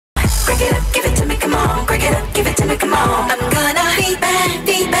crack it up, give it to me, come on. Crack it up, give it to me, come on. I'm gonna be bad,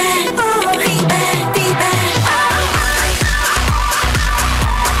 be bad, oh, be bad, be bad.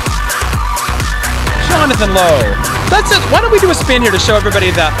 Jonathan Lowe. That's it. Why don't we do a spin here to show everybody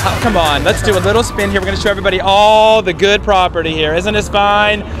that? Come on, let's do a little spin here. We're going to show everybody all the good property here. Isn't this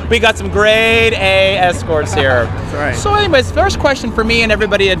fine? We got some grade A escorts here. That's right. So anyways, first question for me and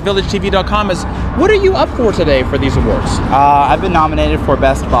everybody at VillageTV.com is, what are you up for today for these awards? I've been nominated for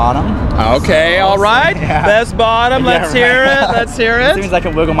Best Bottom. Okay, all right. Yeah. Best Bottom. Let's hear it. Let's hear it. Seems like I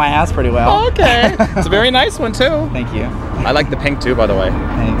can wiggle my ass pretty well. Okay. It's a very nice one too. Thank you. I like the pink too, by the way.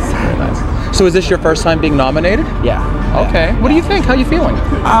 Thanks. Very nice. So is this your first time being nominated? Yeah. Okay. What do you think? How are you feeling?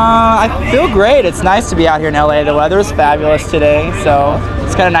 I feel great. It's nice to be out here in LA. The weather is fabulous today, so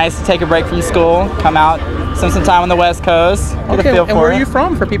it's kind of nice to take a break from school, come out, spend some time on the West Coast, get a feel for it. And where are you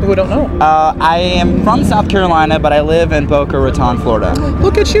from, for people who don't know? I am from South Carolina, but I live in Boca Raton, Florida.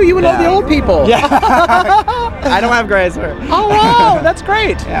 Look at you. You and all the old people. Yeah. I don't have gray hair. Oh, wow. That's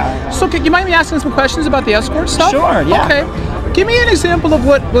great. Yeah. So could you mind me asking some questions about the escort stuff? Sure, yeah. Okay. Give me an example of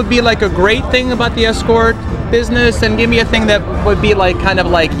what would be like a great thing about the escort business, and give me a thing that would be like kind of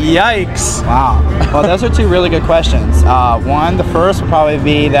like yikes. Wow. Well, those are two really good questions. One, the first would probably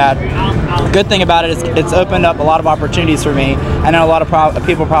be that the good thing about it is it's opened up a lot of opportunities for me. I know a lot of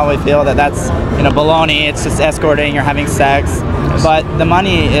people probably feel that that's, you know, baloney. It's just escorting, you're having sex, but the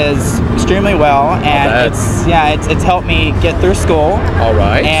money is extremely well, and it's helped me get through school. All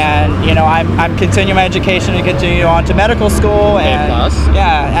right. And you know, I'm continuing my education and continue on to medical school. And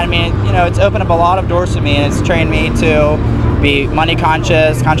yeah, I mean, you know, it's opened up a lot of doors for me, and it's trained me to be money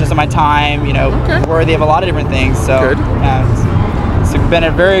conscious of my time, you know, worthy of a lot of different things. So yeah, it's been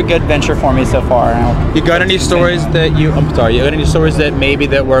a very good venture for me so far. You got any stories that you got any stories that maybe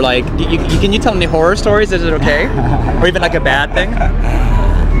that were like, can you tell any horror stories? Is it okay? Or even like a bad thing?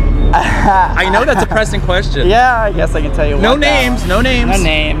 I know that's a pressing question. Yeah, I guess I can tell you. No names. No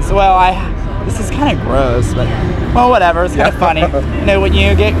names. Well, this is kind of gross, but well, whatever. It's kind of funny. You know, when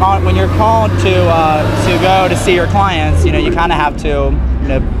you're called to go to see your clients, you know, you kind of have to,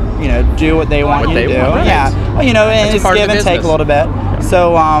 you know, do what they want you to do. Right. Yeah. Well, you know, and it's give and take a little bit.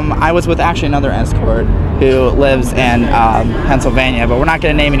 So I was with actually another escort who lives in Pennsylvania, but we're not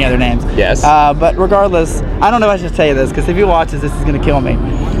going to name any other names. Yes. But regardless, I don't know if I should tell you this, because if he watches this, he's going to kill me.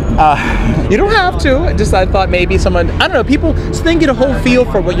 You don't have to. I thought maybe someone, I don't know, people, so they can get a whole feel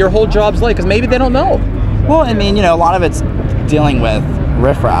for what your whole job's like, because maybe they don't know. Well, I mean, you know, a lot of it's dealing with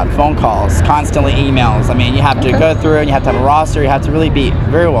riffraff, phone calls, constantly emails. I mean, you have to go through and you have to have a roster. You have to really be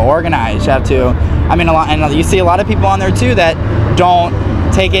very well organized. You have to, I mean, and you see a lot of people on there too that don't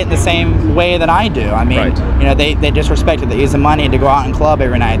take it the same way that I do. I mean, you know, they disrespect it. They use the money to go out and club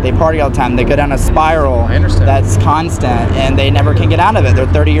every night. They party all the time. They go down a spiral that's constant, and they never can get out of it. They're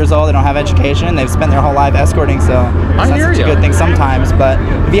 30 years old. They don't have education. They've spent their whole life escorting, so it's not such a good thing sometimes. But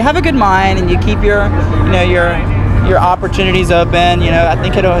if you have a good mind and you keep your, you know, your opportunities open, you know, I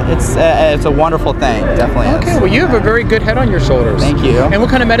think it's a wonderful thing. Definitely. Okay. Well, you have a very good head on your shoulders. Thank you. And what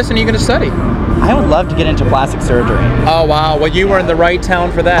kind of medicine are you going to study? I would love to get into plastic surgery. Oh, wow. Well, you were in the right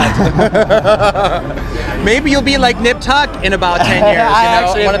town for that. Maybe you'll be like Nip Tuck in about 10 years. I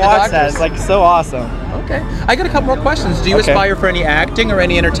actually watched that. It's like so awesome. Okay. I got a couple more questions. Do you aspire for any acting or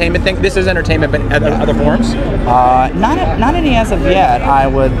any entertainment thing? This is entertainment, but other forms? Not any as of yet. I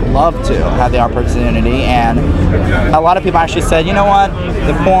would love to have the opportunity, and a lot of people actually said, you know what,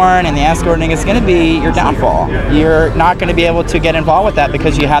 the porn and the escorting is going to be your downfall. You're not going to be able to get involved with that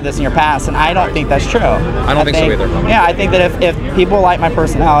because you have this in your past, and I don't think that's true. I don't think so either. Yeah, I think that if people like my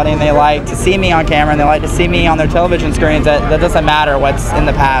personality and they like to see me on camera and they like to see me on their television screens, that doesn't matter what's in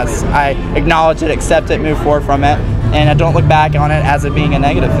the past. I acknowledge it, accept it, move forward from it, and I don't look back on it as it being a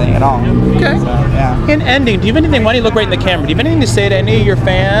negative thing at all. Okay. So, yeah. In ending, do you have anything, why don't you look right in the camera, do you have anything to say to any of your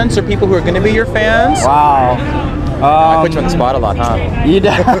fans or people who are going to be your fans? Wow. I put you on the spot a lot, huh?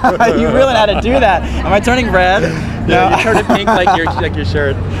 You really had to do that. Am I turning red? No, you're turning pink like your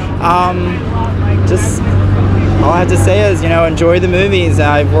shirt. Just all I have to say is, you know, enjoy the movies.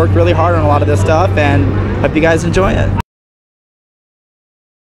 I've worked really hard on a lot of this stuff, and hope you guys enjoy it.